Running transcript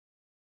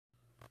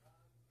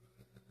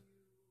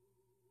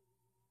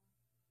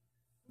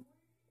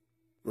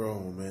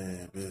Grown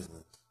man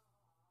business.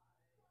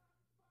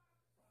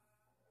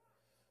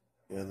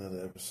 Got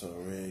another episode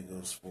of Red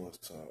Ghost Sports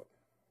Talk.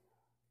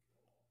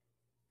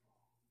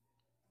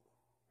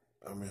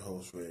 I'm your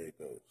host, Red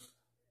Ghost.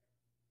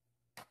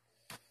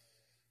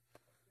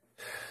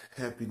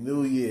 Happy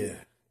New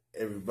Year,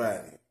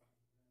 everybody.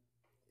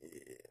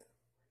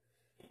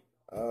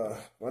 Yeah.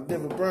 My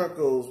Denver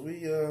Broncos,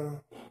 we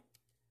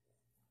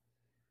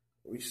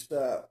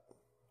stopped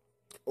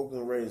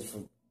Oakland Raiders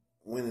from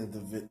winning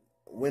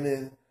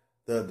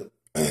the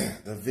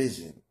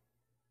division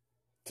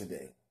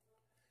today.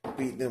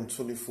 Beat them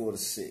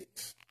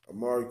 24-6.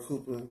 Amari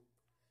Cooper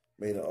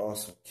made an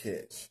awesome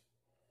catch.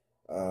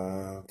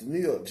 The New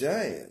York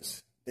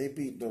Giants, they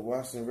beat the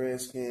Washington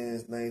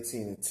Redskins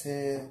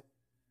 19-10.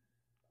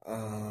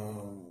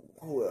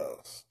 Who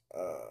else?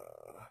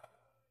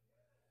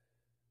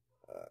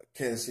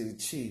 Kansas City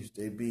Chiefs,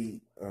 they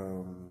beat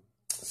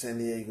San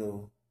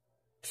Diego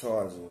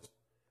Chargers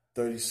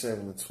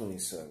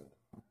 37-27.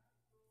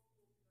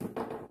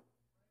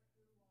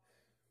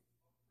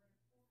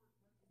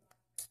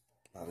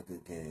 A lot of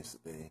good games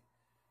today.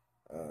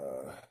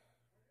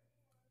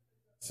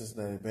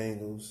 Cincinnati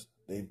Bengals,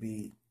 they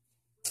beat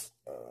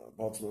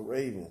Baltimore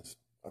Ravens.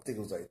 I think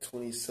it was like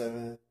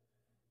 27-10,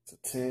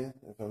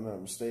 if I'm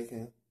not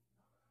mistaken.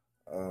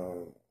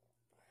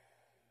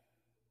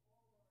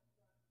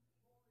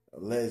 A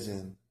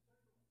legend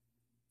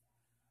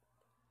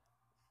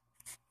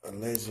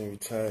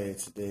retired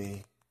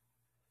today,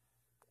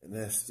 and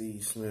that's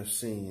Steve Smith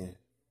Sr.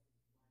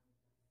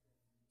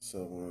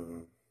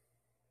 So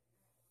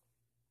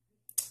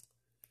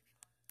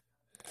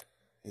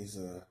he's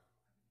a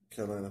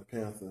Carolina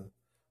Panther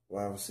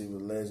wide receiver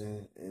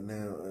legend, and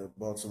now a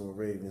Baltimore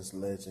Ravens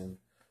legend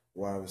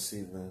wide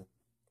receiver.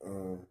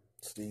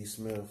 Steve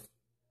Smith,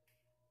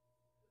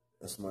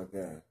 that's my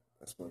guy.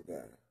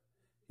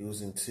 He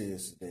was in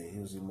tears today. He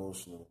was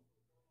emotional.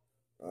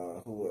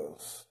 Who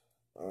else?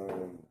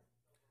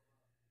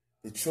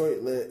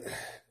 Detroit let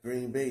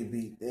Green Bay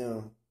beat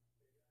them.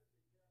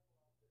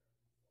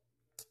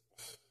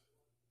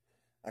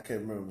 I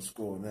can't remember the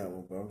score on that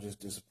one, but I'm just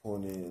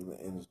disappointed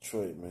in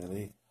Detroit,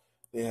 man.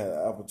 They had an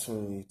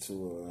opportunity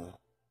to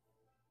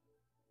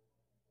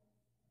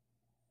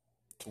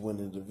win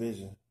the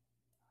division.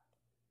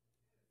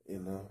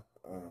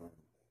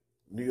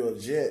 New York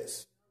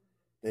Jets,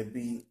 they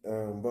beat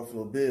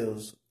Buffalo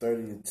Bills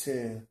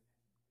 30-10.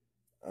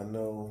 I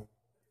know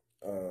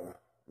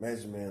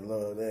Magic Man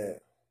loved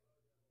that.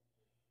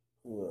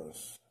 Who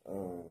else?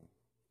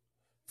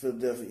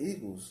 Philadelphia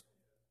Eagles,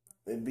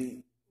 they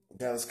beat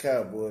Dallas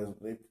Cowboys.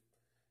 They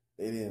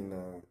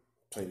didn't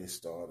play their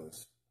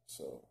starters,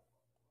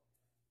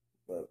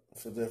 but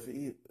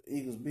Philadelphia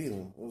Eagles beat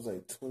them. It was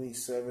like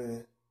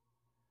 27-14,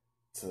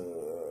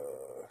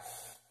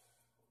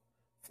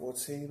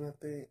 I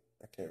think.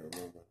 I can't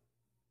remember.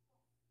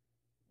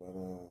 But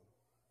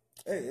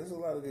hey, there's a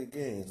lot of good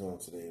games on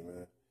today,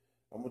 man.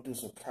 I'm gonna do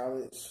some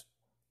college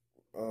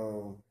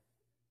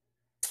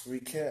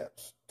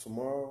recaps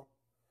tomorrow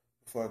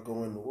before I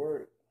go into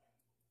work.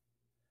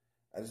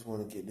 I just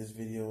want to get this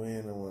video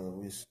in. I want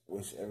to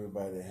wish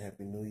everybody a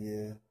happy New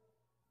Year.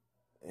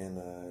 And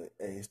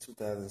hey, it's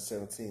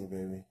 2017,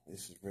 baby.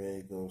 This is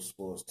Red Ghost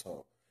Sports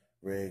Talk.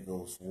 Red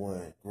Ghost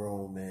 1,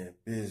 Grown Man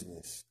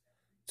Business,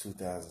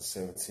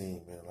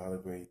 2017, man. A lot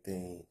of great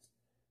things.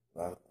 A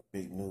lot of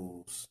big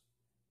news,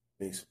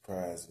 big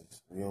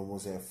surprises. We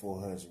almost at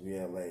 400. We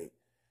at like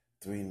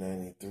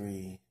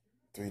 393,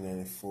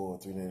 394,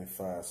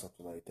 395,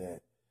 something like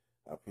that.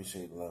 I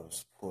appreciate the love and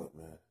support,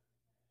 man.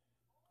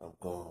 I'm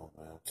gone,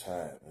 man. I'm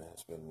tired, man.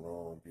 It's been a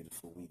long,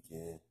 beautiful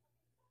weekend.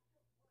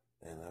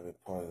 And I've been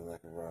partying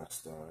like a rock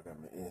star. I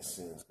got my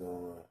incense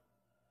going.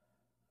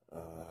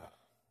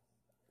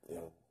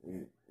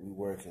 We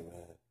working,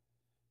 man.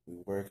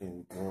 We working,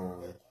 we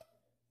growing,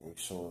 and we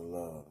showing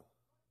love.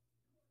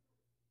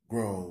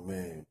 Grown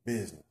man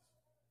business.